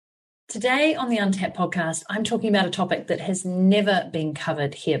Today on the Untapped podcast, I'm talking about a topic that has never been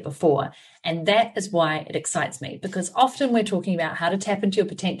covered here before. And that is why it excites me, because often we're talking about how to tap into your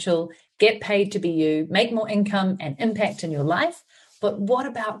potential, get paid to be you, make more income and impact in your life. But what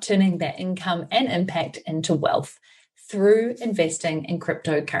about turning that income and impact into wealth through investing in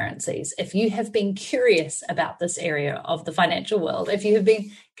cryptocurrencies? If you have been curious about this area of the financial world, if you have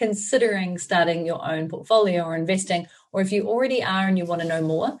been considering starting your own portfolio or investing, or if you already are and you want to know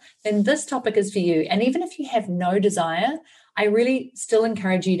more, then this topic is for you. And even if you have no desire, I really still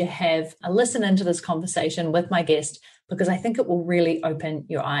encourage you to have a listen into this conversation with my guest, because I think it will really open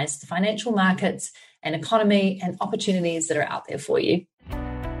your eyes to financial markets and economy and opportunities that are out there for you.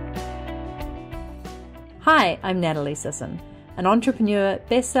 Hi, I'm Natalie Sisson, an entrepreneur,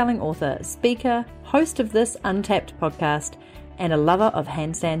 best-selling author, speaker, host of this Untapped podcast, and a lover of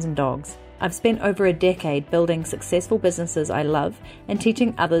handstands and dogs. I've spent over a decade building successful businesses I love and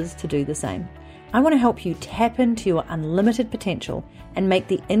teaching others to do the same. I want to help you tap into your unlimited potential and make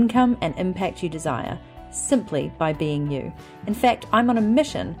the income and impact you desire simply by being you. In fact, I'm on a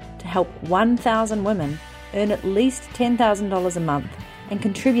mission to help 1,000 women earn at least $10,000 a month and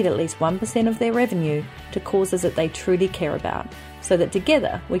contribute at least 1% of their revenue to causes that they truly care about, so that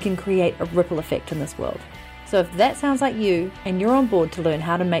together we can create a ripple effect in this world. So if that sounds like you and you're on board to learn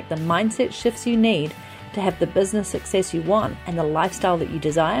how to make the mindset shifts you need to have the business success you want and the lifestyle that you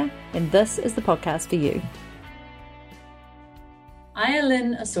desire, then this is the podcast for you.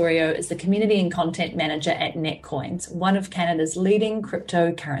 Aya-Lynn Osorio is the Community and Content Manager at Netcoins, one of Canada's leading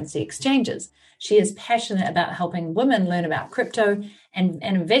cryptocurrency exchanges. She is passionate about helping women learn about crypto and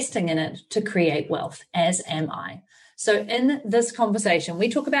investing in it to create wealth, as am I. So in this conversation, we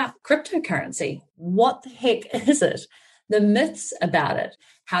talk about cryptocurrency. What the heck is it? The myths about it,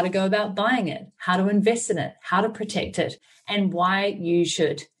 how to go about buying it, how to invest in it, how to protect it, and why you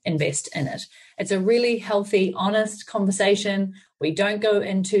should invest in it. It's a really healthy, honest conversation. We don't go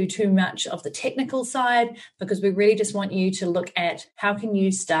into too much of the technical side, because we really just want you to look at how can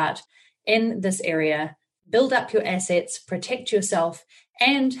you start in this area, build up your assets, protect yourself,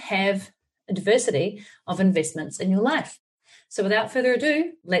 and have a diversity of investments in your life. So without further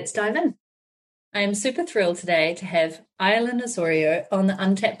ado, let's dive in. I am super thrilled today to have Aya-Lynn Osorio on the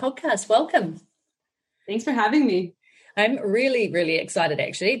Untapped podcast. Welcome. Thanks for having me. I'm really, really excited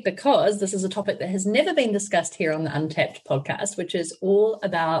actually, because this is a topic that has never been discussed here on the Untapped podcast, which is all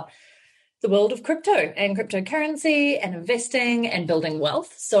about the world of crypto and cryptocurrency and investing and building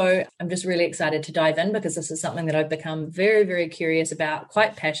wealth. So I'm just really excited to dive in, because this is something that I've become very, very curious about,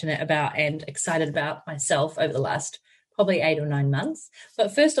 quite passionate about, and excited about myself over the last probably 8 or 9 months.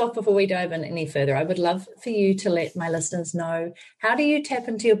 But first off, before we dive in any further, I would love for you to let my listeners know, how do you tap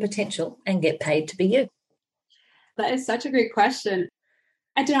into your potential and get paid to be you? That is such a great question.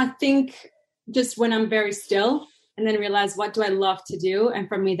 I do not think just when I'm very still and then realize, what do I love to do? And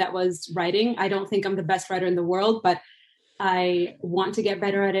for me, that was writing. I don't think I'm the best writer in the world, but I want to get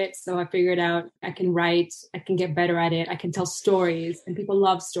better at it. So I figured out I can write, I can get better at it. I can tell stories, and people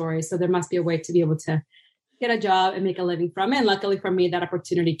love stories. So there must be a way to be able to get a job and make a living from it. And luckily for me, that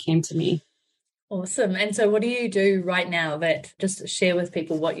opportunity came to me. Awesome. And so what do you do right now? That just share with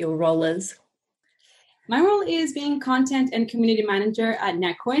people what your role is. My role is being content and community manager at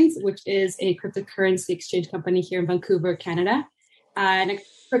Netcoins, which is a cryptocurrency exchange company here in Vancouver, Canada. And a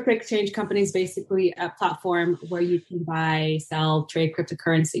crypto exchange company is basically a platform where you can buy, sell, trade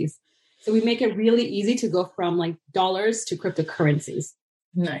cryptocurrencies. So we make it really easy to go from like dollars to cryptocurrencies.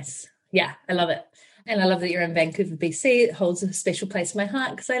 Nice. Yeah, I love it. And I love that you're in Vancouver, BC. It holds a special place in my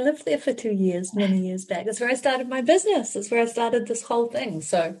heart, because I lived there for 2 years, many years back. That's where I started my business. That's where I started this whole thing.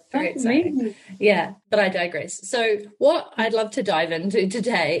 So very exciting. Amazing. Yeah, but I digress. So what I'd love to dive into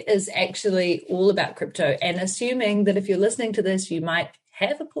today is actually all about crypto, and assuming that if you're listening to this, you might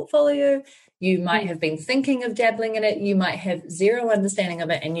have a portfolio, you might have been thinking of dabbling in it, you might have zero understanding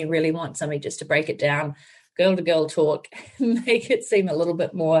of it, and you really want somebody just to break it down, girl to girl talk, make it seem a little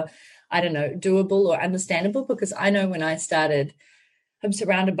bit more, I don't know, doable or understandable. Because I know when I started, I'm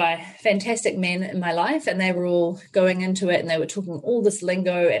surrounded by fantastic men in my life, and they were all going into it and they were talking all this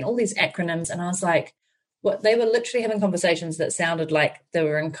lingo and all these acronyms. And I was like, what? They were literally having conversations that sounded like they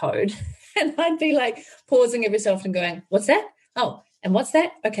were in code. And I'd be like pausing every so often going, what's that? Oh, and what's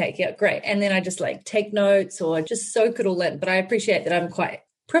that? Okay, yeah, great. And then I just like take notes or just soak it all in. But I appreciate that I'm quite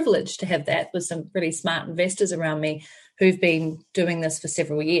privileged to have that with some really smart investors around me who've been doing this for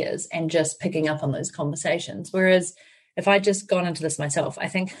several years and just picking up on those conversations. Whereas if I'd just gone into this myself, I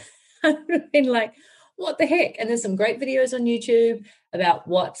think I would have been like, what the heck? And there's some great videos on YouTube about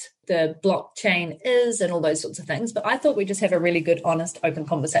what the blockchain is and all those sorts of things. But I thought we'd just have a really good, honest, open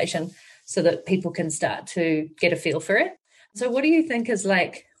conversation so that people can start to get a feel for it. So what do you think is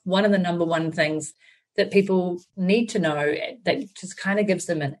like one of the number one things that people need to know that just kind of gives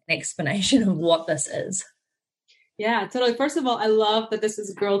them an explanation of what this is? Yeah, totally. First of all, I love that this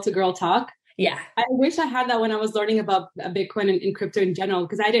is girl to girl talk. Yeah. I wish I had that when I was learning about Bitcoin and crypto in general,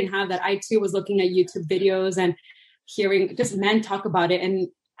 because I didn't have that. I too was looking at YouTube videos and hearing just men talk about it and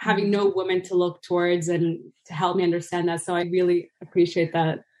having no women to look towards and to help me understand that. So I really appreciate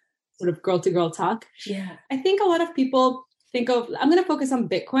that sort of girl to girl talk. Yeah. I think a lot of people think of, I'm going to focus on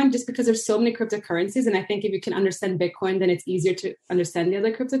Bitcoin just because there's so many cryptocurrencies. And I think if you can understand Bitcoin, then it's easier to understand the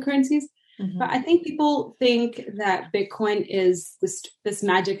other cryptocurrencies. Mm-hmm. But I think people think that Bitcoin is this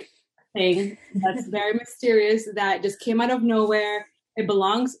magic thing that's very mysterious, that just came out of nowhere. It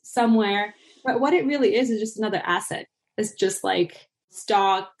belongs somewhere. But what it really is just another asset. It's just like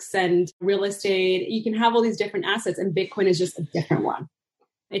stocks and real estate. You can have all these different assets, and Bitcoin is just a different one.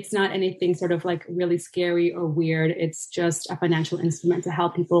 It's not anything sort of like really scary or weird. It's just a financial instrument to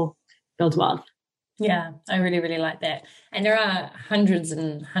help people build wealth. Yeah, I really, really like that. And there are hundreds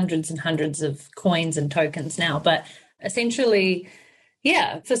and hundreds and hundreds of coins and tokens now. But essentially,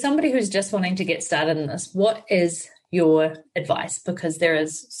 yeah, for somebody who's just wanting to get started in this, what is your advice? Because there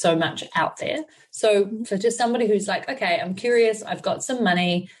is so much out there. So for just somebody who's like, okay, I'm curious, I've got some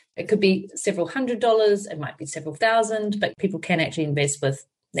money. It could be several $100s, it might be several thousand, but people can actually invest with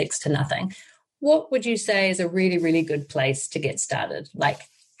next to nothing. What would you say is a really, really good place to get started? Like,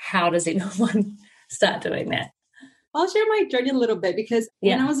 how does anyone start doing that? I'll share my journey a little bit because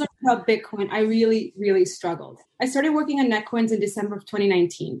when I was learning about Bitcoin, I really, really struggled. I started working on Netcoins in December of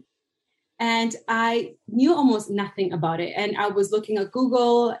 2019, and I knew almost nothing about it. And I was looking at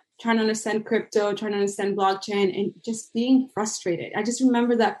Google, trying to understand crypto, trying to understand blockchain, and just being frustrated. I just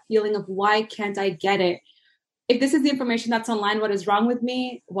remember that feeling of, why can't I get it? If this is the information that's online, what is wrong with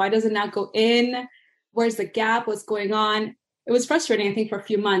me? Why does it not go in? Where's the gap? What's going on? It was frustrating, I think, for a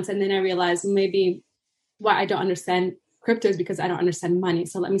few months. And then I realized maybe why I don't understand crypto is because I don't understand money.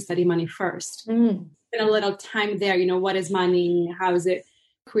 So let me study money first. Spend a little time there. You know, what is money? How is it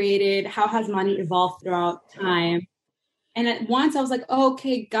created? How has money evolved throughout time? And at once I was like, oh,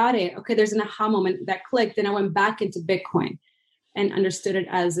 okay, got it. Okay, there's an aha moment that clicked. Then I went back into Bitcoin and understood it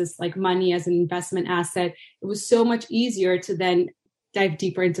as this like money as an investment asset. It was so much easier to then dive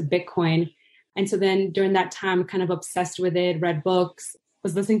deeper into Bitcoin. And so then during that time, kind of obsessed with it, read books,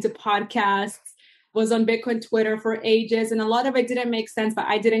 was listening to podcasts, was on Bitcoin Twitter for ages. And a lot of it didn't make sense, but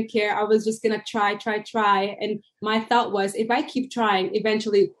I didn't care. I was just going to try. And my thought was, if I keep trying,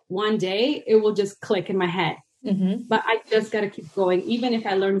 eventually one day it will just click in my head. Mm-hmm. But I just got to keep going. Even if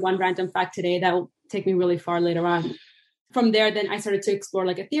I learn one random fact today, that will take me really far later on. From there, then I started to explore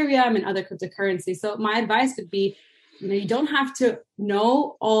like Ethereum and other cryptocurrencies. So my advice would be, you don't have to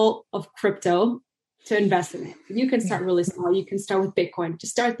know all of crypto to invest in it. You can start really small. You can start with Bitcoin.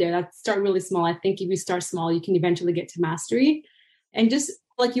 Just start there. Start really small. I think if you start small, you can eventually get to mastery. And just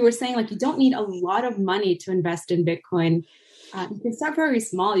like you were saying, like you don't need a lot of money to invest in Bitcoin. You can start very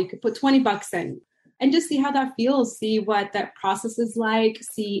small. You could put $20 in and just see how that feels. See what that process is like.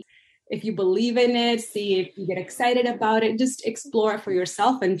 See if you believe in it. See if you get excited about it. Just explore it for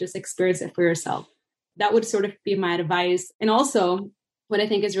yourself and just experience it for yourself. That would sort of be my advice. And also, what I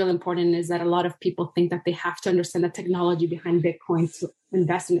think is really important is that a lot of people think that they have to understand the technology behind Bitcoin to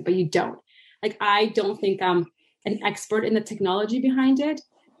invest in it, but you don't. Like, I don't think I'm an expert in the technology behind it,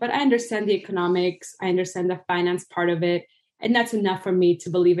 but I understand the economics. I understand the finance part of it. And that's enough for me to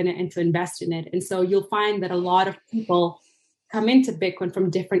believe in it and to invest in it. And so you'll find that a lot of people come into Bitcoin from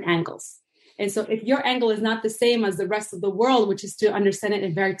different angles. And so if your angle is not the same as the rest of the world, which is to understand it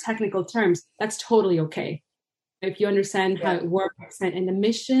in very technical terms, that's totally okay. If you understand how it works and the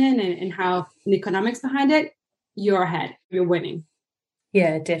mission and how the economics behind it, you're ahead. You're winning.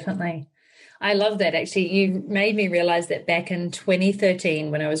 Yeah, definitely. I love that. Actually, you made me realize that back in 2013,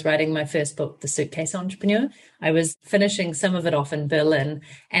 when I was writing my first book, The Suitcase Entrepreneur, I was finishing some of it off in Berlin,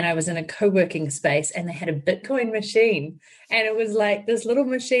 and I was in a co-working space, and they had a Bitcoin machine. And it was like this little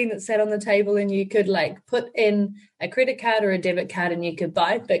machine that sat on the table, and you could like put in a credit card or a debit card and you could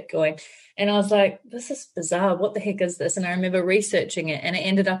buy Bitcoin. And I was like, this is bizarre. What the heck is this? And I remember researching it, and it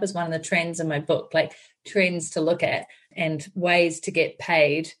ended up as one of the trends in my book, like trends to look at and ways to get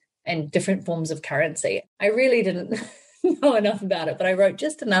paid and different forms of currency. I really didn't know enough about it, but I wrote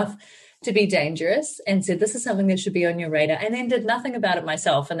just enough to be dangerous and said, this is something that should be on your radar, and then did nothing about it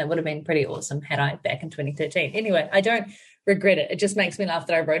myself. And that would have been pretty awesome had I back in 2013. Anyway, I don't regret it. It just makes me laugh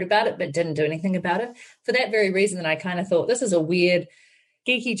that I wrote about it, but didn't do anything about it for that very reason. That I kind of thought, this is a weird,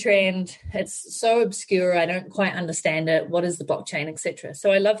 geeky trend. It's so obscure. I don't quite understand it. What is the blockchain, etc.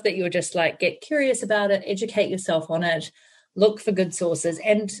 So I love that you were just like, get curious about it, educate yourself on it, look for good sources.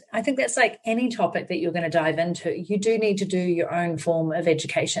 And I think that's like any topic that you're going to dive into. You do need to do your own form of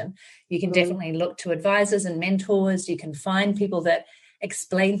education. You can definitely look to advisors and mentors. You can find people that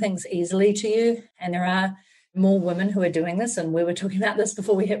explain things easily to you. And there are more women who are doing this. And we were talking about this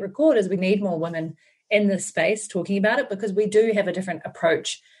before we hit record, is we need more women in this space talking about it, because we do have a different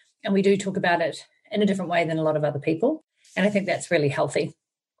approach and we do talk about it in a different way than a lot of other people. And I think that's really healthy.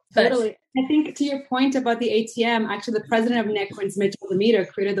 Totally. I think to your point about the ATM, actually the president of Netcoins, Mitchell Demeter,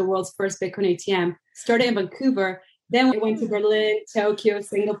 created the world's first Bitcoin ATM, started in Vancouver. Then we went to Berlin, Tokyo,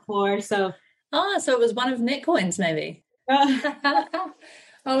 Singapore. So it was one of Netcoins maybe. I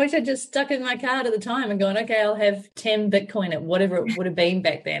wish I'd just stuck in my card at the time and gone, okay, I'll have 10 Bitcoin at whatever it would have been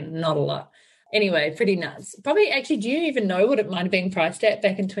back then. Not a lot. Anyway, pretty nuts. Probably, actually, do you even know what it might have been priced at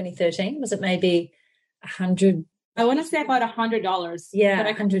back in 2013? Was it maybe 100? I want to say about $100.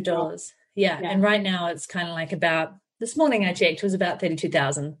 Yeah, $100. Yeah. And right now it's kind of like about, this morning I checked, it was about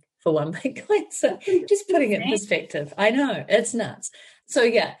 32,000 for one Bitcoin. So just putting it in perspective. I know, it's nuts. So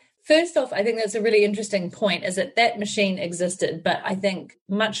yeah, first off, I think that's a really interesting point, is that machine existed. But I think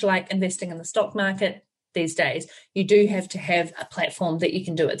much like investing in the stock market these days, you do have to have a platform that you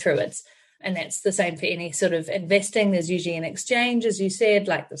can do it through. And that's the same for any sort of investing. There's usually an exchange, as you said,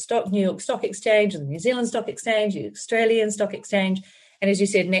 like the New York Stock Exchange, and the New Zealand Stock Exchange, the Australian Stock Exchange. And as you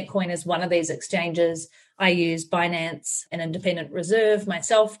said, Netcoin is one of these exchanges. I use Binance and Independent Reserve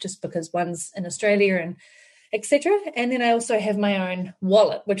myself, just because one's in Australia and etc. And then I also have my own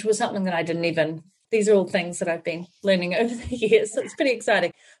wallet, which was something that I didn't even, these are all things that I've been learning over the years. So it's pretty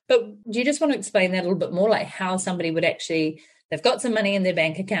exciting. But do you just want to explain that a little bit more, like how somebody would actually, they've got some money in their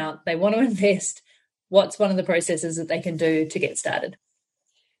bank account, they want to invest. What's one of the processes that they can do to get started?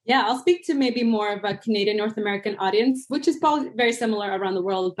 Yeah, I'll speak to maybe more of a Canadian North American audience, which is probably very similar around the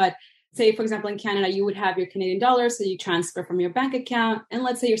world. But say, for example, in Canada, you would have your Canadian dollars, so you transfer from your bank account. And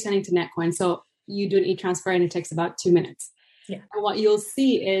let's say you're sending to Netcoin. So you do an e-transfer and it takes about 2 minutes. Yeah. And what you'll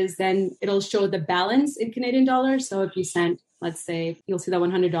see is then it'll show the balance in Canadian dollars. So if you send, let's say, you'll see that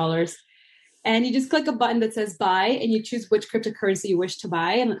 $100. And you just click a button that says buy, and you choose which cryptocurrency you wish to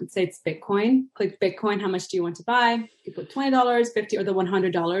buy. And let's say it's Bitcoin. Click Bitcoin. How much do you want to buy? You put $20, $50, or the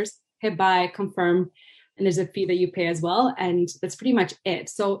 $100. Hit buy, confirm. And there's a fee that you pay as well. And that's pretty much it.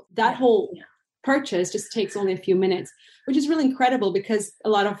 So that whole purchase just takes only a few minutes, which is really incredible, because a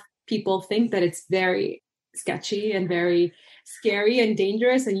lot of people think that it's very sketchy and very scary and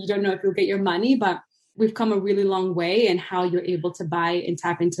dangerous, and you don't know if you'll get your money. But we've come a really long way in how you're able to buy and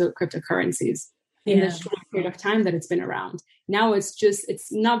tap into cryptocurrencies in the short period of time that it's been around. Now it's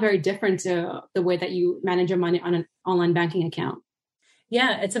not very different to the way that you manage your money on an online banking account.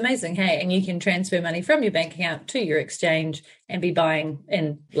 Yeah, it's amazing. Hey, and you can transfer money from your bank account to your exchange and be buying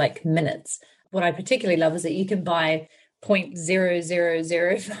in like minutes. What I particularly love is that you can buy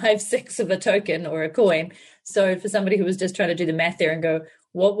 0.00056 of a token or a coin. So for somebody who was just trying to do the math there and go,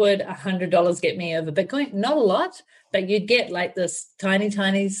 what would $100 get me over Bitcoin? Not a lot, but you'd get like this tiny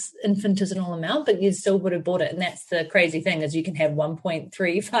infinitesimal amount, but you still would have bought it. And that's the crazy thing, is you can have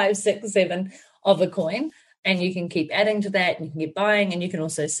 1.3567 of a coin, and you can keep adding to that, and you can keep buying, and you can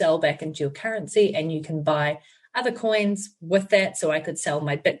also sell back into your currency, and you can buy other coins with that. So I could sell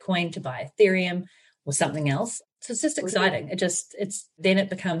my Bitcoin to buy Ethereum or something else. So it's just exciting. Then it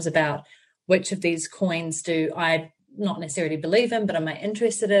becomes about which of these coins do I not necessarily believe in, but am I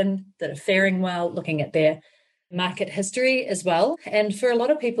interested in, that are faring well, looking at their market history as well. And for a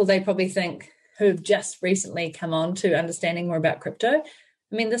lot of people, they probably think, who've just recently come on to understanding more about crypto.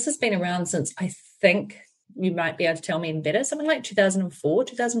 I mean, this has been around since, I think you might be able to tell me even better, something like 2004,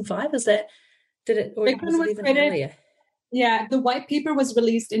 2005. Bitcoin was even earlier? Yeah, the white paper was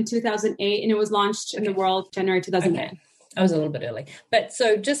released in 2008 and it was launched in the world January 2009. Okay. I was a little bit early. But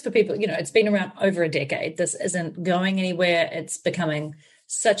so just for people, it's been around over a decade. This isn't going anywhere. It's becoming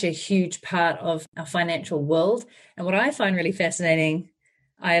such a huge part of our financial world. And what I find really fascinating,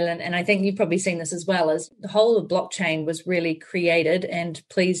 Ireland, and I think you've probably seen this as well, is the whole of blockchain was really created, and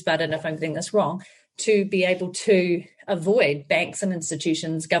please pardon if I'm getting this wrong, to be able to avoid banks and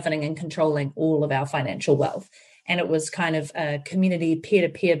institutions governing and controlling all of our financial wealth. And it was kind of a community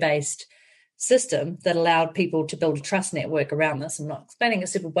peer-to-peer based system that allowed people to build a trust network around this. I'm not explaining it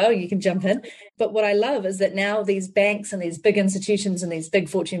super well, you can jump in. But what I love is that now these banks and these big institutions and these big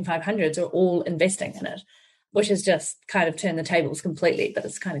Fortune 500s are all investing in it, which has just kind of turned the tables completely, but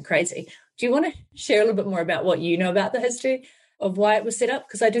it's kind of crazy. Do you want to share a little bit more about what you know about the history of why it was set up?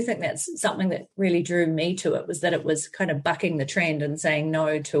 Because I do think that's something that really drew me to it, was that it was kind of bucking the trend and saying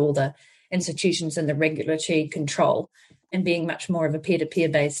no to all the institutions and the regulatory control and being much more of a peer-to-peer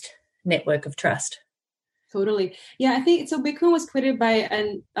based network of trust. Totally. Yeah, I think so. Bitcoin was created by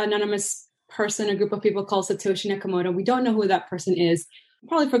an anonymous person, a group of people called Satoshi Nakamoto. We don't know who that person is,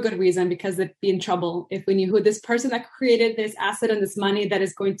 probably for good reason, because they'd be in trouble if we knew who this person that created this asset and this money that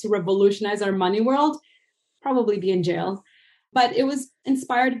is going to revolutionize our money world, probably be in jail. But it was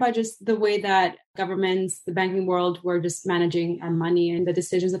inspired by just the way that governments, the banking world were just managing our money and the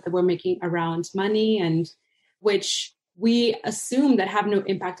decisions that they were making around money, and which we assume that have no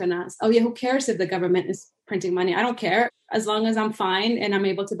impact on us. Oh yeah, who cares if the government is printing money? I don't care. As long as I'm fine and I'm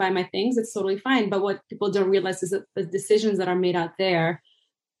able to buy my things, it's totally fine. But what people don't realize is that the decisions that are made out there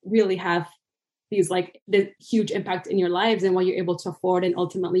really have these the huge impact in your lives and what you're able to afford and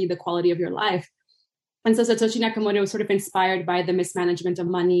ultimately the quality of your life. And so Satoshi Nakamoto was sort of inspired by the mismanagement of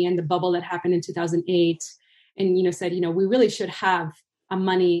money and the bubble that happened in 2008. And, said, we really should have a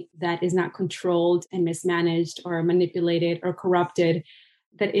money that is not controlled and mismanaged or manipulated or corrupted,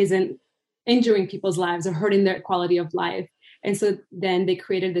 that isn't injuring people's lives or hurting their quality of life. And so then they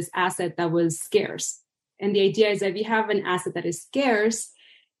created this asset that was scarce. And the idea is that if you have an asset that is scarce,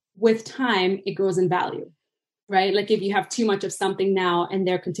 with time, it grows in value, right? Like if you have too much of something now and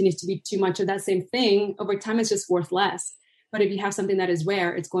there continues to be too much of that same thing, over time, it's just worth less. But if you have something that is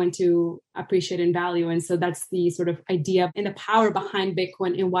rare, it's going to appreciate in value. And so that's the sort of idea and the power behind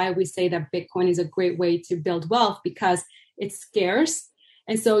Bitcoin and why we say that Bitcoin is a great way to build wealth, because it's scarce.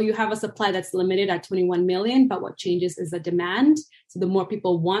 And so you have a supply that's limited at 21 million, but what changes is the demand. So the more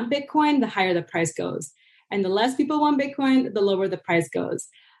people want Bitcoin, the higher the price goes. And the less people want Bitcoin, the lower the price goes.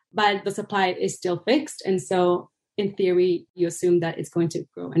 But the supply is still fixed. And so in theory, you assume that it's going to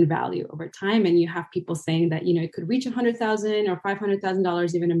grow in value over time. And you have people saying that, it could reach $100,000 or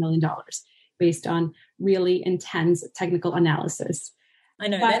 $500,000, even $1 million, based on really intense technical analysis. I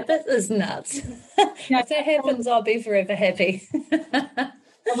know, that bit is nuts. If that happens, I'll be forever happy.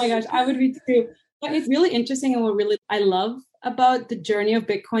 Oh my gosh, I would be too. But it's really interesting. And what really I love about the journey of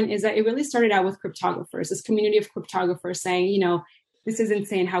Bitcoin is that it really started out with cryptographers, this community of cryptographers saying, this is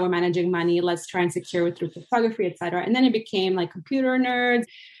insane how we're managing money. Let's try and secure it through cryptography, et cetera. And then it became like computer nerds,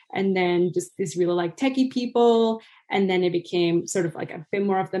 and then just these really techie people. And then it became sort of like a bit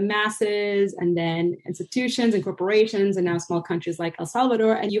more of the masses, and then institutions and corporations, and now small countries like El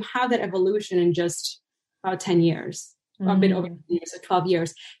Salvador. And you have that evolution in just about 10 years, or a bit over 10 years, so 12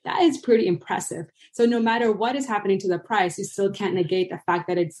 years. That is pretty impressive. So no matter what is happening to the price, you still can't negate the fact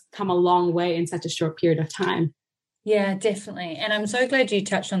that it's come a long way in such a short period of time. Yeah, definitely. And I'm so glad you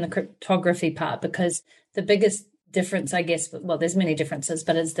touched on the cryptography part, because the biggest difference, I guess, well, there's many differences,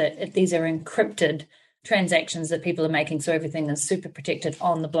 but is that these are encrypted transactions that people are making. So everything is super protected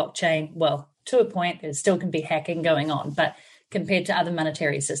on the blockchain. Well, to a point, there still can be hacking going on, but compared to other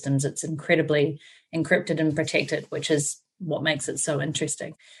monetary systems, it's incredibly encrypted and protected, which is what makes it so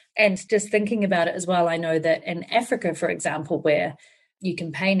interesting. And just thinking about it as well, I know that in Africa, for example, where you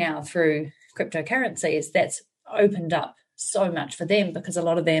can pay now through cryptocurrencies, that's opened up so much for them, because a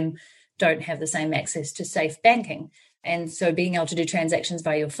lot of them don't have the same access to safe banking. And so being able to do transactions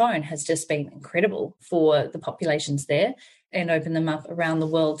via your phone has just been incredible for the populations there, and open them up around the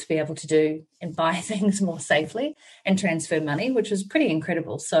world to be able to do and buy things more safely and transfer money, which was pretty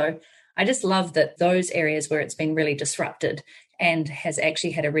incredible. So I just love that those areas where it's been really disrupted and has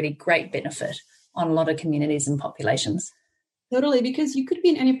actually had a really great benefit on a lot of communities and populations. Totally, because you could be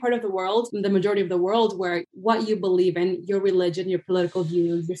in any part of the world, the majority of the world, where what you believe in, your religion, your political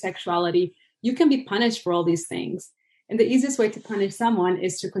views, your sexuality, you can be punished for all these things. And the easiest way to punish someone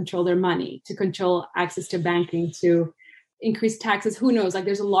is to control their money, to control access to banking, to increase taxes. Who knows?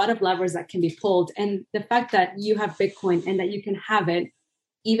 There's a lot of levers that can be pulled. And the fact that you have Bitcoin and that you can have it,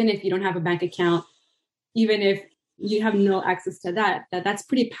 even if you don't have a bank account, even if you have no access to that's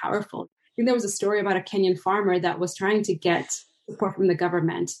pretty powerful. I think there was a story about a Kenyan farmer that was trying to get support from the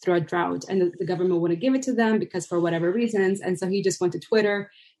government through a drought, and the government wouldn't give it to them because for whatever reasons. And so he just went to Twitter,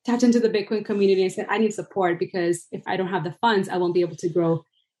 tapped into the Bitcoin community and said, I need support, because if I don't have the funds, I won't be able to grow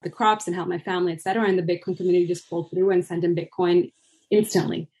the crops and help my family, et cetera. And the Bitcoin community just pulled through and sent him Bitcoin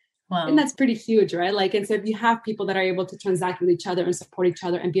instantly. Wow. And that's pretty huge, right? And so if you have people that are able to transact with each other and support each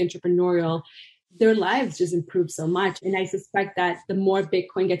other and be entrepreneurial, their lives just improve so much. And I suspect that the more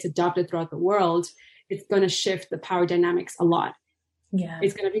Bitcoin gets adopted throughout the world, it's going to shift the power dynamics a lot. Yeah.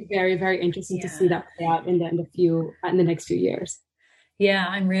 It's going to be very, very interesting to see that play out in the next few years. Yeah,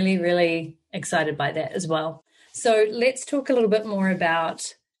 I'm really, really excited by that as well. So let's talk a little bit more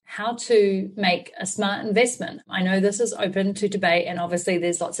about how to make a smart investment. I know this is open to debate, and obviously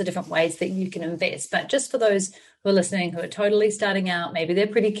there's lots of different ways that you can invest. But just for those who are listening, who are totally starting out, maybe they're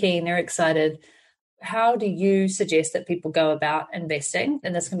pretty keen, they're excited, how do you suggest that people go about investing?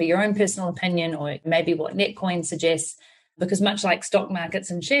 And this can be your own personal opinion or maybe what Netcoin suggests, because much like stock markets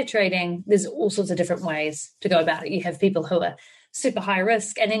and share trading, there's all sorts of different ways to go about it. You have people who are super high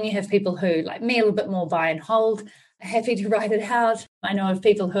risk, and then you have people who, like me, a little bit more buy and hold, happy to write it out. I know of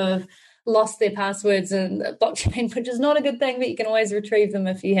people who have lost their passwords in the blockchain, which is not a good thing, but you can always retrieve them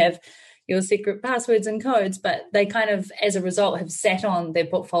if you have your secret passwords and codes. But they kind of, as a result, have sat on their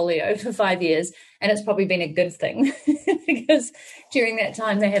portfolio for 5 years, and it's probably been a good thing because during that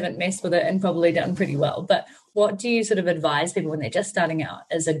time they haven't messed with it and probably done pretty well. But what do you sort of advise people when they're just starting out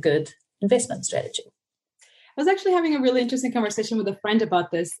as a good investment strategy? I was actually having a really interesting conversation with a friend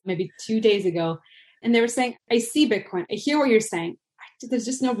about this maybe 2 days ago. And they were saying, I see Bitcoin. I hear what you're saying. There's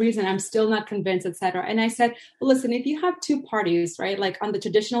just no reason. I'm still not convinced, et cetera. And I said, well, listen, if you have two parties, right, like on the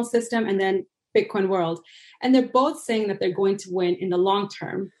traditional system and then Bitcoin world, and they're both saying that they're going to win in the long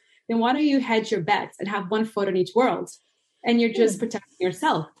term, then why don't you hedge your bets and have one foot on each world? And you're just protecting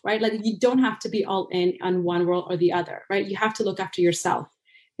yourself, right? Like you don't have to be all in on one world or the other, right? You have to look after yourself.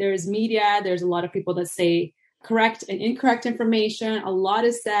 There's media. There's a lot of people that say correct and incorrect information. A lot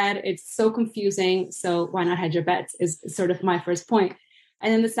is said. It's so confusing. So why not hedge your bets is sort of my first point.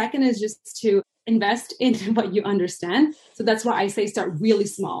 And then the second is just to invest in what you understand. So that's why I say start really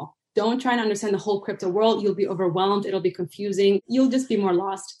small. Don't try and understand the whole crypto world. You'll be overwhelmed. It'll be confusing. You'll just be more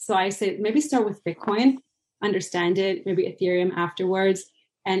lost. So I say maybe start with Bitcoin, understand it, maybe Ethereum afterwards,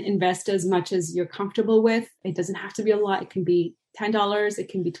 and invest as much as you're comfortable with. It doesn't have to be a lot. It can be $10. It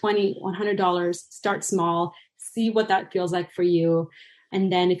can be $20, $100. Start small. See what that feels like for you.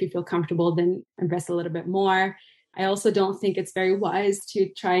 And then if you feel comfortable, then invest a little bit more. I also don't think it's very wise to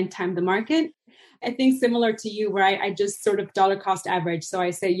try and time the market. I think similar to you, where I just sort of dollar cost average. So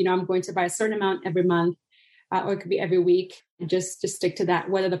I say, I'm going to buy a certain amount every month, or it could be every week. And just stick to that.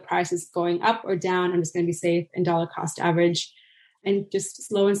 Whether the price is going up or down, I'm just going to be safe and dollar cost average. And just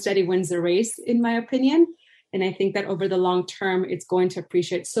slow and steady wins the race, in my opinion. And I think that over the long term, it's going to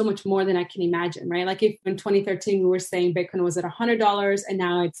appreciate so much more than I can imagine, right? Like if in 2013, we were saying Bitcoin was at $100 and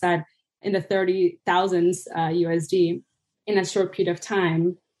now it's at in the 30,000s USD in a short period of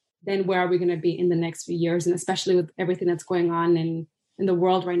time, then where are we going to be in the next few years? And especially with everything that's going on in the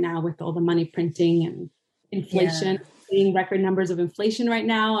world right now with all the money printing and inflation, seeing record numbers of inflation right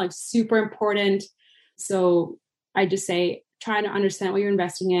now, like super important. So I just say, try to understand what you're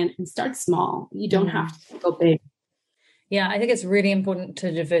investing in and start small. You don't have to go big. Yeah, I think it's really important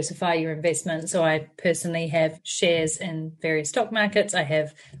to diversify your investment. So I personally have shares in various stock markets. I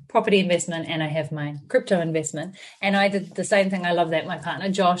have property investment and I have my crypto investment. And I did the same thing. I love that my partner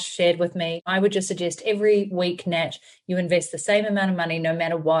Josh shared with me. I would just suggest every week, Nat, you invest the same amount of money, no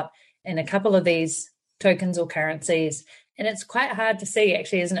matter what, in a couple of these tokens or currencies. And it's quite hard to see,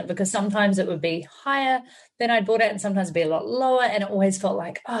 actually, isn't it? Because sometimes it would be higher than I'd bought it and sometimes it'd be a lot lower. And it always felt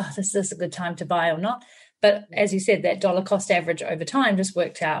like, this is a good time to buy or not. But as you said, that dollar cost average over time just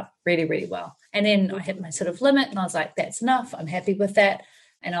worked out really, really well. And then I hit my sort of limit and I was like, that's enough. I'm happy with that.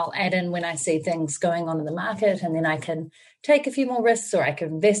 And I'll add in when I see things going on in the market, and then I can take a few more risks, or I can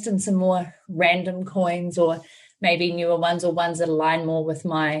invest in some more random coins or maybe newer ones or ones that align more with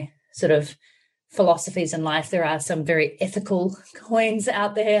my sort of philosophies in life. There are some very ethical coins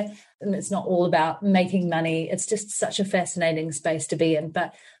out there, and it's not all about making money. It's just such a fascinating space to be in.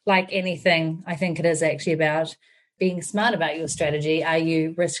 But like anything, I think it is actually about being smart about your strategy. Are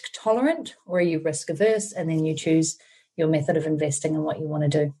you risk tolerant or are you risk averse? And then you choose your method of investing and what you want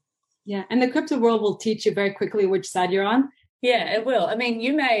to do. Yeah. And the crypto world will teach you very quickly which side you're on. Yeah, it will. I mean,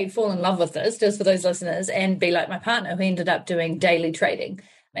 you may fall in love with this, just for those listeners, and be like my partner who ended up doing daily trading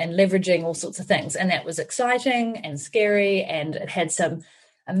and leveraging all sorts of things. And that was exciting and scary, and it had some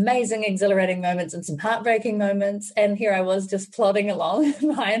amazing, exhilarating moments and some heartbreaking moments. And here I was just plodding along,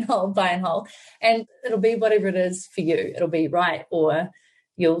 buy and hold. And it'll be whatever it is for you. It'll be right, or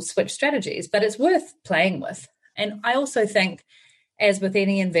you'll switch strategies, but it's worth playing with. And I also think, as with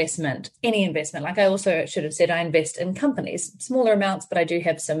any investment, like I also should have said, I invest in companies, smaller amounts, but I do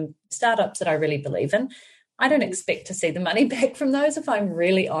have some startups that I really believe in. I don't expect to see the money back from those, if I'm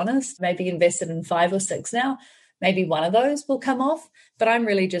really honest. Maybe invested in 5 or 6 now, maybe one of those will come off. But I'm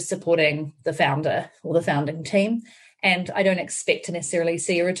really just supporting the founder or the founding team. And I don't expect to necessarily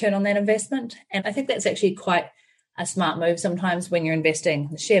see a return on that investment. And I think that's actually quite a smart move sometimes when you're investing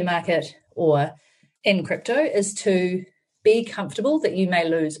in the share market or in crypto, is to be comfortable that you may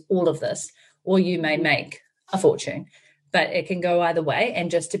lose all of this or you may make a fortune. But it can go either way.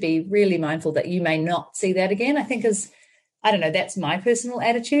 And just to be really mindful that you may not see that again, I think that's my personal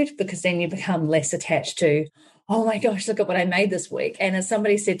attitude, because then you become less attached to, oh my gosh, look at what I made this week. And as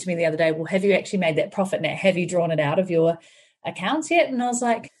somebody said to me the other day, well, have you actually made that profit now? Have you drawn it out of your accounts yet? And I was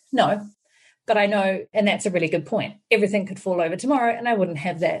like, no, but I know, and that's a really good point. Everything could fall over tomorrow and I wouldn't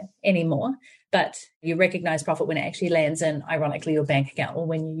have that anymore. But you recognize profit when it actually lands in, ironically, your bank account, or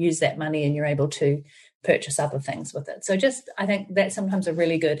when you use that money and you're able to purchase other things with it. So I think that's sometimes a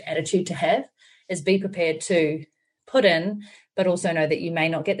really good attitude to have, is be prepared to put in, but also know that you may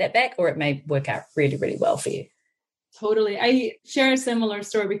not get that back, or it may work out really, really well for you. Totally. I share a similar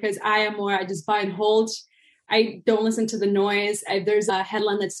story because I just buy and hold. I don't listen to the noise. There's a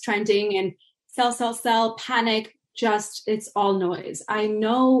headline that's trending and sell, panic. It's all noise. I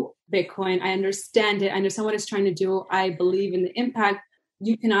know Bitcoin. I understand it. I understand what it's trying to do. I believe in the impact.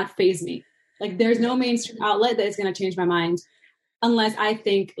 You cannot phase me. Like, there's no mainstream outlet that is going to change my mind, unless I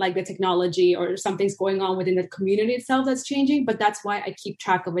think like the technology or something's going on within the community itself that's changing. But that's why I keep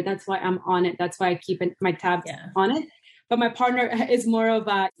track of it. That's why I'm on it. That's why I keep my tabs on it. But my partner is more of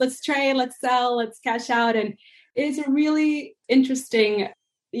a, let's trade, let's sell, let's cash out. And it's a really interesting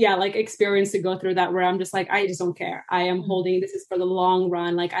experience to go through that, where I'm just like, I just don't care. I am holding, this is for the long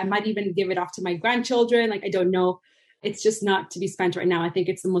run. Like, I might even give it off to my grandchildren. Like, I don't know. It's just not to be spent right now. I think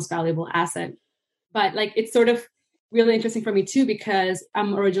it's the most valuable asset. But like, it's sort of really interesting for me too, because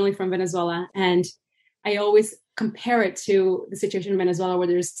I'm originally from Venezuela, and I always compare it to the situation in Venezuela where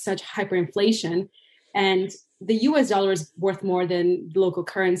there's such hyperinflation, and the US dollar is worth more than the local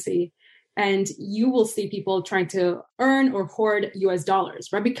currency. And you will see people trying to earn or hoard US dollars,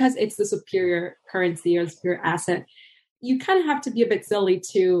 right? Because it's the superior currency or the superior asset. You kind of have to be a bit silly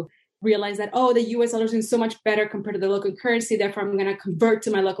to realize that, oh, the US dollar is doing so much better compared to the local currency, therefore I'm going to convert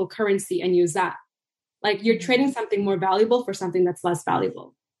to my local currency and use that. Like, you're trading something more valuable for something that's less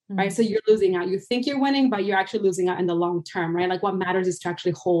valuable, right? So you're losing out. You think you're winning, but you're actually losing out in the long term, right? Like, what matters is to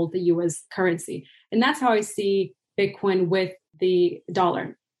actually hold the US currency. And that's how I see Bitcoin with the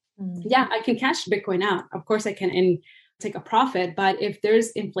dollar. Yeah, I can cash Bitcoin out. Of course I can and take a profit. But if there's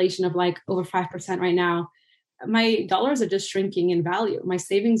inflation of like over 5% right now, my dollars are just shrinking in value. My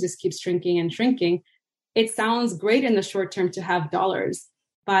savings just keeps shrinking and shrinking. It sounds great in the short term to have dollars,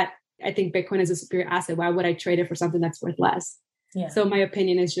 but I think Bitcoin is a superior asset. Why would I trade it for something that's worth less? Yeah. So my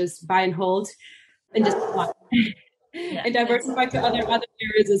opinion is just buy and hold and just and diversify to other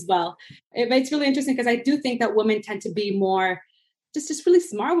areas as well. It's really interesting because I do think that women tend to be more just really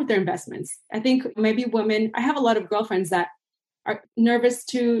smart with their investments. I think maybe women, I have a lot of girlfriends that are nervous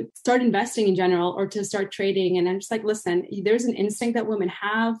to start investing in general or to start trading. And I'm just like, listen, there's an instinct that women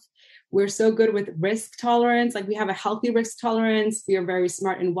have. We're so good with risk tolerance. Like, we have a healthy risk tolerance. We are very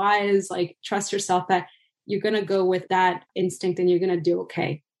smart and wise. Like, trust yourself that you're going to go with that instinct and you're going to do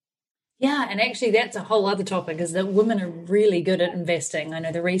okay. Yeah. And actually that's a whole other topic, is that women are really good at investing. I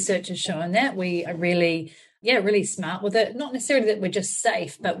know the research has shown that. We are really smart with it. Not necessarily that we're just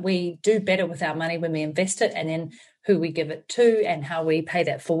safe, but we do better with our money when we invest it, and then who we give it to and how we pay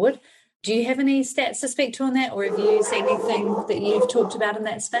that forward. Do you have any stats to speak to on that, or have you seen anything that you've talked about in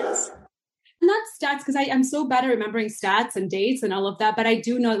that space? Not stats, because I'm so bad at remembering stats and dates and all of that. But I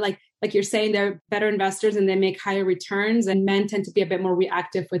do know, like you're saying, they're better investors and they make higher returns, and men tend to be a bit more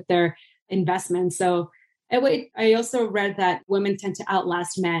reactive with their investments. So I also read that women tend to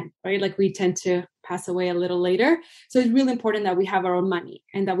outlast men, right? Like, we tend to pass away a little later. So it's really important that we have our own money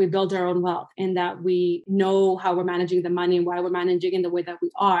and that we build our own wealth and that we know how we're managing the money and why we're managing in the way that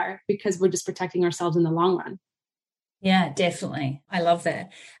we are, because we're just protecting ourselves in the long run. Yeah, definitely. I love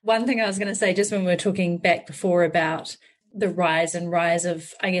that. One thing I was going to say, just when we were talking back before about the rise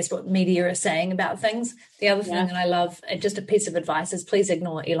of, I guess, what media are saying about things. The other thing that I love, just a piece of advice, is please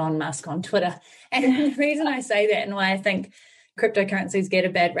ignore Elon Musk on Twitter. And the reason I say that and why I think cryptocurrencies get a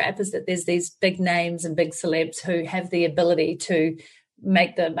bad rap is that there's these big names and big celebs who have the ability to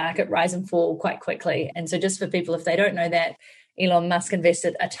make the market rise and fall quite quickly. And so just for people, if they don't know that, Elon Musk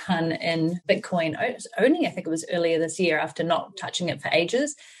invested a ton in Bitcoin only, I think it was earlier this year, after not touching it for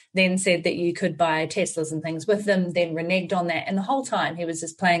ages, then said that you could buy Teslas and things with them, then reneged on that. And the whole time he was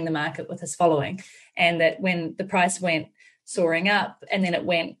just playing the market with his following. And that when the price went soaring up and then it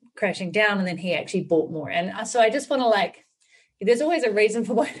went crashing down, and then he actually bought more. And so I just want to there's always a reason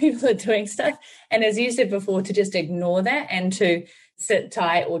for why people are doing stuff. And as you said before, to just ignore that and to sit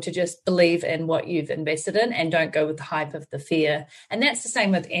tight or to just believe in what you've invested in and don't go with the hype of the fear. And that's the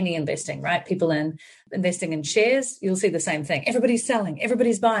same with any investing, right? People investing in shares, you'll see the same thing. Everybody's selling,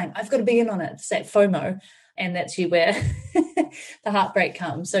 everybody's buying. I've got to be in on it. It's that FOMO. And that's where the heartbreak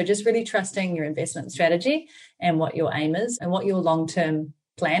comes. So just really trusting your investment strategy and what your aim is and what your long-term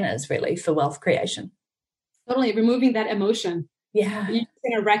plan is really for wealth creation. Totally. Removing that emotion. Yeah. You're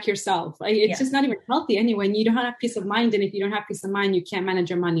going to wreck yourself. Like, it's just not even healthy anyway. And you don't have peace of mind. And if you don't have peace of mind, you can't manage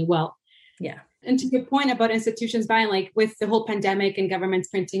your money well. Yeah. And to your point about institutions buying, like with the whole pandemic and governments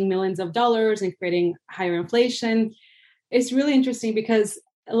printing millions of dollars and creating higher inflation, it's really interesting because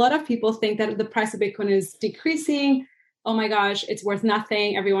a lot of people think that the price of Bitcoin is decreasing. Oh my gosh, it's worth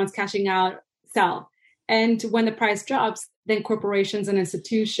nothing. Everyone's cashing out, sell. And when the price drops, then corporations and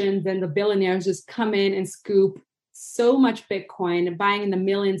institutions and the billionaires just come in and scoop so much Bitcoin, buying in the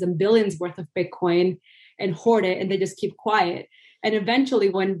millions and billions worth of Bitcoin and hoard it, and they just keep quiet. And eventually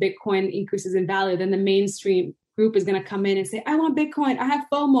when Bitcoin increases in value, then the mainstream group is going to come in and say, I want Bitcoin, I have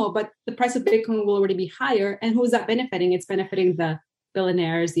FOMO, but the price of Bitcoin will already be higher. And who's that benefiting? It's benefiting the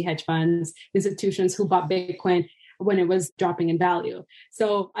billionaires, the hedge funds, institutions who bought Bitcoin when it was dropping in value.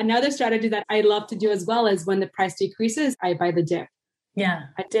 So another strategy that I love to do as well is when the price decreases, I buy the dip. Yeah,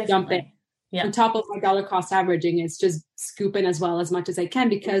 I jump in. Yeah. On top of my dollar cost averaging, it's just scooping as well as much as I can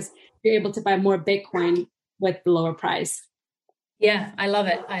because you're able to buy more Bitcoin with the lower price. Yeah, I love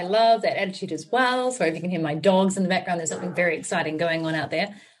it. I love that attitude as well. Sorry if you can hear my dogs in the background. There's something very exciting going on out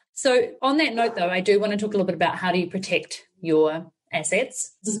there. So on that note, though, I do want to talk a little bit about how do you protect your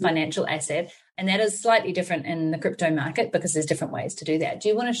assets. This is a financial asset. And that is slightly different in the crypto market because there's different ways to do that. Do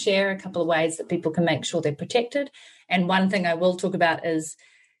you want to share a couple of ways that people can make sure they're protected? And one thing I will talk about is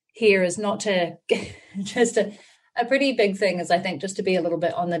not to just a pretty big thing is I think just to be a little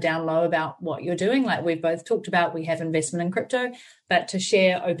bit on the down low about what you're doing. Like we've both talked about, we have investment in crypto, but to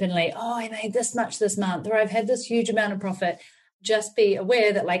share openly, oh, I made this much this month, or I've had this huge amount of profit. Just be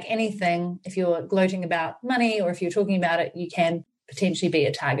aware that like anything, if you're gloating about money or if you're talking about it, you can potentially be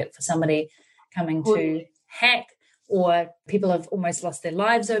a target for somebody coming to hack, or people have almost lost their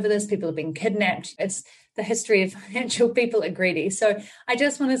lives over this. People have been kidnapped. It's the history of financial people are greedy. So I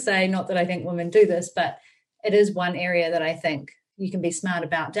just want to say, not that I think women do this, but it is one area that I think you can be smart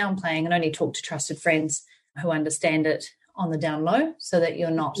about downplaying and only talk to trusted friends who understand it on the down low so that you're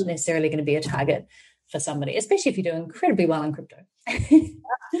not necessarily going to be a target for somebody, especially if you do incredibly well in crypto.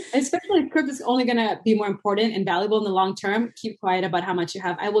 Especially if crypto is only going to be more important and valuable in the long term. Keep quiet about how much you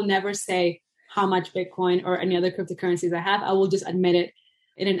have. I will never say how much Bitcoin or any other cryptocurrencies I have. I will just admit it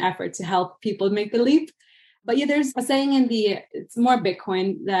in an effort to help people make the leap. But yeah, there's a saying it's more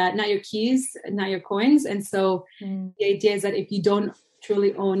Bitcoin that not your keys, not your coins. And so the idea is that if you don't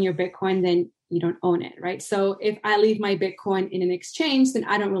truly own your Bitcoin, then you don't own it, right? So if I leave my Bitcoin in an exchange, then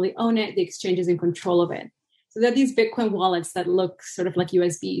I don't really own it. The exchange is in control of it. So there are these Bitcoin wallets that look sort of like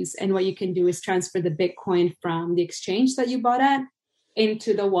USBs. And what you can do is transfer the Bitcoin from the exchange that you bought at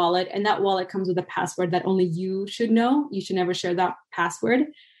into the wallet. And that wallet comes with a password that only you should know. You should never share that password.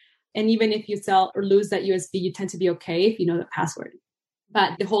 And even if you sell or lose that USB, you tend to be okay if you know the password.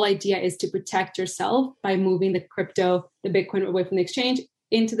 But the whole idea is to protect yourself by moving the Bitcoin away from the exchange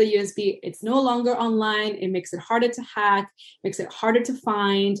into the USB. It's no longer online. It makes it harder to hack, makes it harder to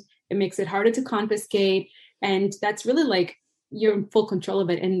find, it makes it harder to confiscate. And that's really like you're in full control of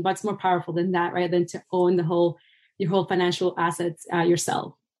it. And what's more powerful than that, right? Than to own your whole financial assets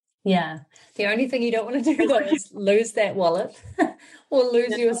yourself. Yeah. The only thing you don't want to do though is lose that wallet or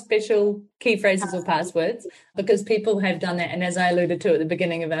lose your special key phrases or passwords, because people have done that. And as I alluded to at the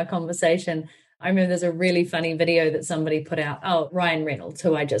beginning of our conversation, I remember there's a really funny video that somebody put out. Oh, Ryan Reynolds,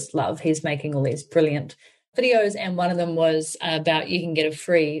 who I just love. He's making all these brilliant videos. And one of them was about you can get a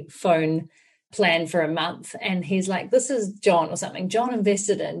free phone plan for a month. And he's like, this is John or something. John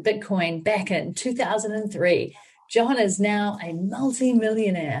invested in Bitcoin back in 2003. John is now a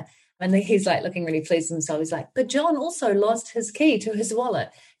multi-millionaire. And he's like looking really pleased with himself. He's like, but John also lost his key to his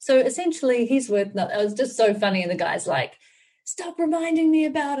wallet. So essentially he's worth nothing. It was just so funny. And the guy's like, stop reminding me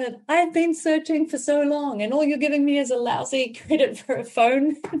about it. I've been searching for so long and all you're giving me is a lousy credit for a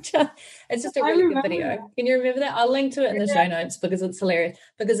phone. It's just a really good video. That. Can you remember that? I'll link to it in the show notes because it's hilarious.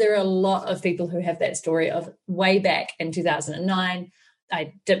 Because there are a lot of people who have that story of way back in 2009.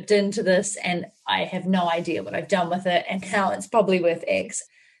 I dipped into this and I have no idea what I've done with it and now it's probably worth X.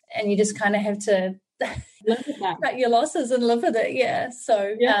 And you just kind of have to cut your losses and live with it. Yeah.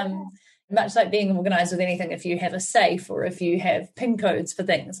 So much like being organized with anything, if you have a safe or if you have PIN codes for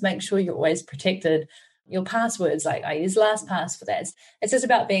things, make sure you're always protected your passwords. Like I use LastPass for that. It's just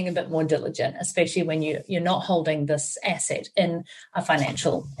about being a bit more diligent, especially when you're not holding this asset in a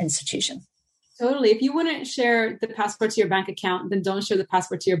financial institution. Totally. If you want to share the password to your bank account, then don't share the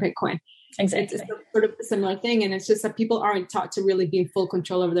password to your Bitcoin. Exactly. It's a sort of a similar thing. And it's just that people aren't taught to really be in full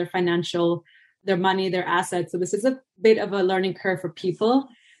control over their money, their assets. So this is a bit of a learning curve for people.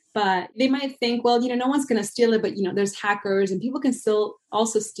 But they might think, well, no one's going to steal it, but, there's hackers and people can still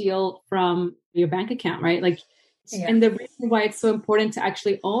also steal from your bank account, right? And the reason why it's so important to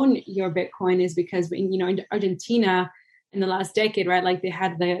actually own your Bitcoin is because, in Argentina in the last decade, right, like they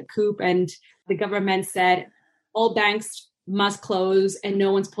had the coup and the government said all banks must close and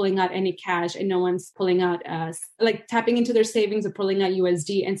no one's pulling out any cash and no one's pulling out, tapping into their savings or pulling out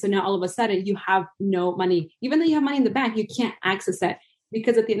USD. And so now all of a sudden you have no money. Even though you have money in the bank, you can't access it.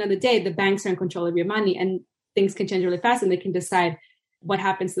 Because at the end of the day, the banks are in control of your money and things can change really fast and they can decide what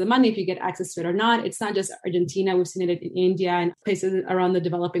happens to the money, if you get access to it or not. It's not just Argentina. We've seen it in India and places around the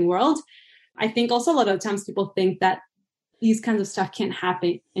developing world. I think also a lot of times people think that these kinds of stuff can't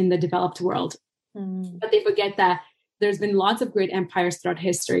happen in the developed world. But they forget that there's been lots of great empires throughout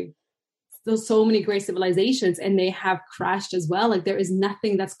history. There's so many great civilizations and they have crashed as well. Like there is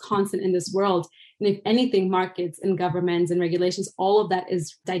nothing that's constant in this world. And if anything, markets and governments and regulations, all of that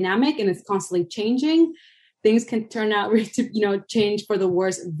is dynamic and it's constantly changing. Things can turn out to, change for the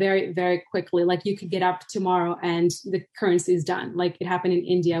worse very, very quickly. Like you could get up tomorrow and the currency is done. Like it happened in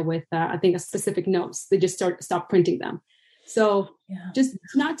India with, I think, a specific notes. They just stopped printing them. So just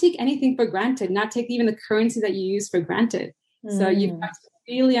not take anything for granted, not take even the currency that you use for granted. So you have to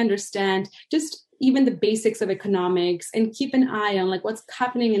really understand just even the basics of economics and keep an eye on what's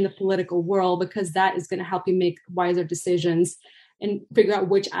happening in the political world, because that is going to help you make wiser decisions and figure out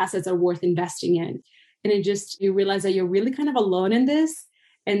which assets are worth investing in. And you realize that you're really kind of alone in this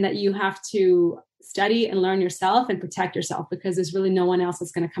and that you have to study and learn yourself and protect yourself because there's really no one else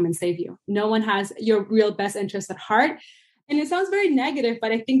that's going to come and save you. No one has your real best interest at heart. And it sounds very negative,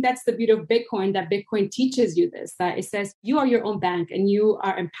 but I think that's the beauty of Bitcoin, that Bitcoin teaches you this, that it says you are your own bank and you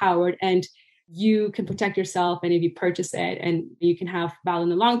are empowered and you can protect yourself. And if you purchase it and you can have value in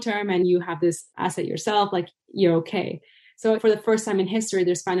the long term and you have this asset yourself, you're okay. So for the first time in history,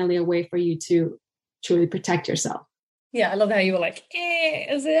 there's finally a way for you to truly protect yourself. Yeah, I love how you were like,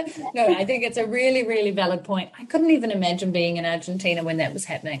 is it? No, I think it's a really, really valid point. I couldn't even imagine being in Argentina when that was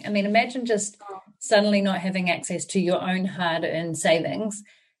happening. I mean, imagine just suddenly not having access to your own hard-earned savings.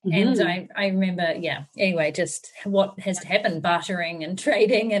 And I remember, anyway, just what has happened, bartering and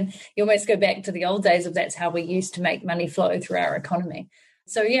trading, and you almost go back to the old days of that's how we used to make money flow through our economy.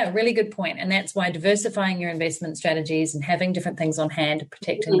 So really good point. And that's why diversifying your investment strategies and having different things on hand,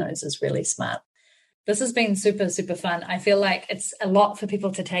 protecting those is really smart. This has been super, super fun. I feel like it's a lot for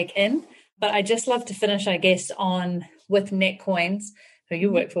people to take in, but I just love to finish, I guess, with Netcoins, who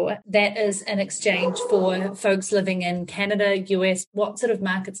you work for. That is an exchange for folks living in Canada, US. What sort of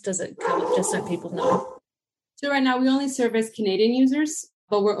markets does it cover, just so people know? So right now we only service Canadian users,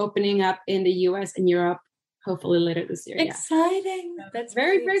 but we're opening up in the US and Europe, hopefully later this year. Exciting. Yeah. That's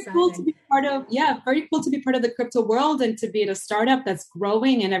very, very cool to be part of. Yeah, very cool to be part of the crypto world and to be at a startup that's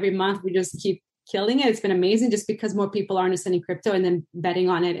growing. And every month we just keep killing it. It's been amazing just because more people are understanding crypto and then betting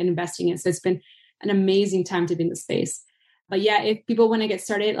on it and investing in it. So it's been an amazing time to be in the space. But if people want to get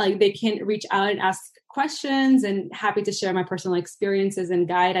started, they can reach out and ask questions, and happy to share my personal experiences and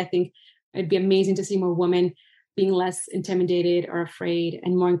guide. I think it'd be amazing to see more women being less intimidated or afraid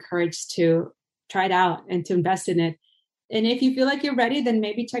and more encouraged to try it out and to invest in it. And if you feel like you're ready, then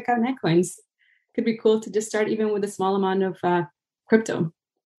maybe check out Netcoins. Could be cool to just start even with a small amount of crypto.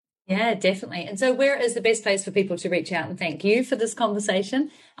 Yeah, definitely. And so where is the best place for people to reach out and thank you for this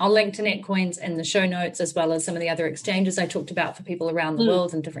conversation? I'll link to Netcoins in the show notes, as well as some of the other exchanges I talked about for people around the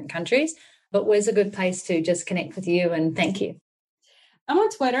world in different countries. But where's a good place to just connect with you and thank you? I'm on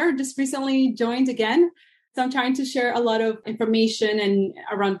Twitter, just recently joined again. So I'm trying to share a lot of information and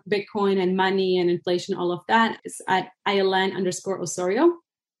around Bitcoin and money and inflation, all of that. It's at ILN_Osorio.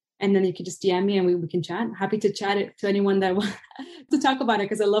 And then you can just DM me and we can chat. Happy to chat it to anyone that wants to talk about it,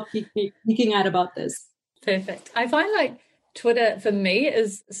 because I love geeking out about this. Perfect. I find Twitter for me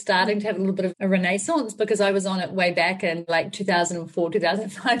is starting to have a little bit of a renaissance, because I was on it way back in 2004,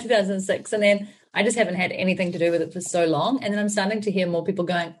 2005, 2006. And then I just haven't had anything to do with it for so long. And then I'm starting to hear more people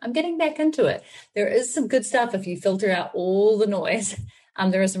going, I'm getting back into it. There is some good stuff if you filter out all the noise.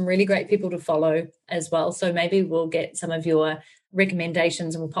 There are some really great people to follow as well. So maybe we'll get some of your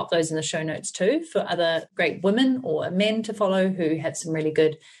recommendations and we'll pop those in the show notes too for other great women or men to follow who have some really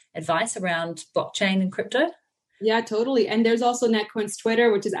good advice around blockchain and crypto. Yeah, totally. And there's also Netcoins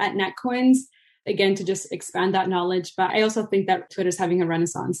Twitter, which is at Netcoins. again, to just expand that knowledge. But I also think that Twitter's having a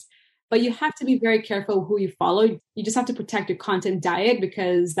renaissance. But you have to be very careful who you follow. You just have to protect your content diet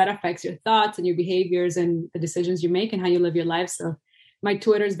because that affects your thoughts and your behaviors and the decisions you make and how you live your life. So my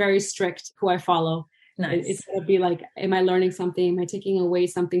Twitter is very strict who I follow. Nice. It's going to be like, am I learning something? Am I taking away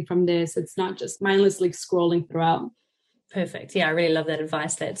something from this? It's not just mindlessly scrolling throughout. Perfect. Yeah, I really love that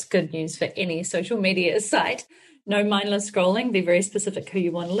advice. That's good news for any social media site. No mindless scrolling. Be very specific who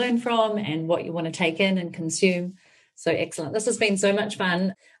you want to learn from and what you want to take in and consume. So excellent. This has been so much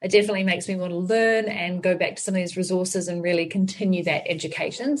fun. It definitely makes me want to learn and go back to some of these resources and really continue that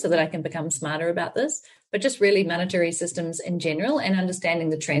education so that I can become smarter about this, but just really monetary systems in general and understanding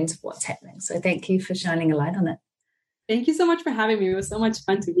the trends of what's happening. So thank you for shining a light on it. Thank you so much for having me. It was so much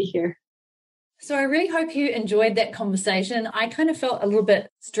fun to be here. So I really hope you enjoyed that conversation. I kind of felt a little bit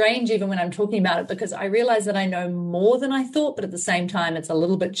strange even when I'm talking about it because I realized that I know more than I thought, but at the same time, it's a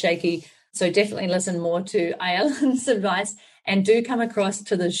little bit shaky. So definitely listen more to Ayala's advice and do come across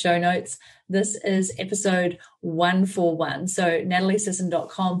to the show notes. This is episode 141. So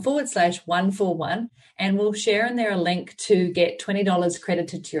nataliesisson.com/141. And we'll share in there a link to get $20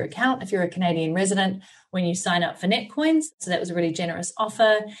 credited to your account if you're a Canadian resident when you sign up for Netcoins. So that was a really generous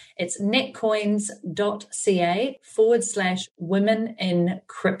offer. It's netcoins.ca/women in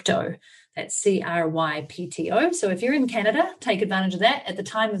crypto. That's CRYPTO. So if you're in Canada, take advantage of that. At the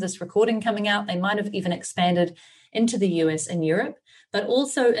time of this recording coming out, they might have even expanded into the US and Europe. But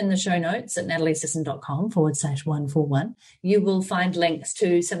also in the show notes at nataliesisson.com/141, you will find links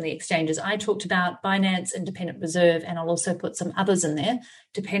to some of the exchanges I talked about, Binance, Independent Reserve, and I'll also put some others in there,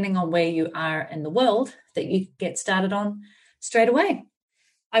 depending on where you are in the world, that you can get started on straight away.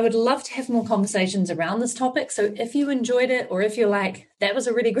 I would love to have more conversations around this topic. So if you enjoyed it, or if you're like, that was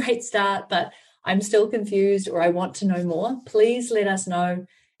a really great start, but I'm still confused or I want to know more, please let us know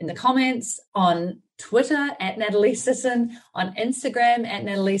in the comments on Twitter at Natalie Sisson, on Instagram at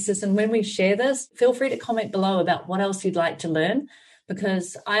Natalie Sisson. When we share this, feel free to comment below about what else you'd like to learn,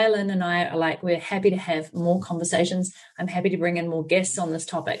 because Ayala and I are like, we're happy to have more conversations. I'm happy to bring in more guests on this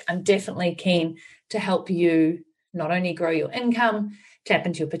topic. I'm definitely keen to help you not only grow your income, tap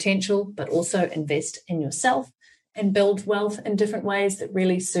into your potential, but also invest in yourself and build wealth in different ways that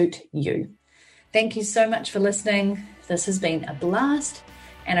really suit you. Thank you so much for listening. This has been a blast,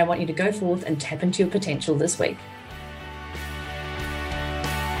 and I want you to go forth and tap into your potential this week.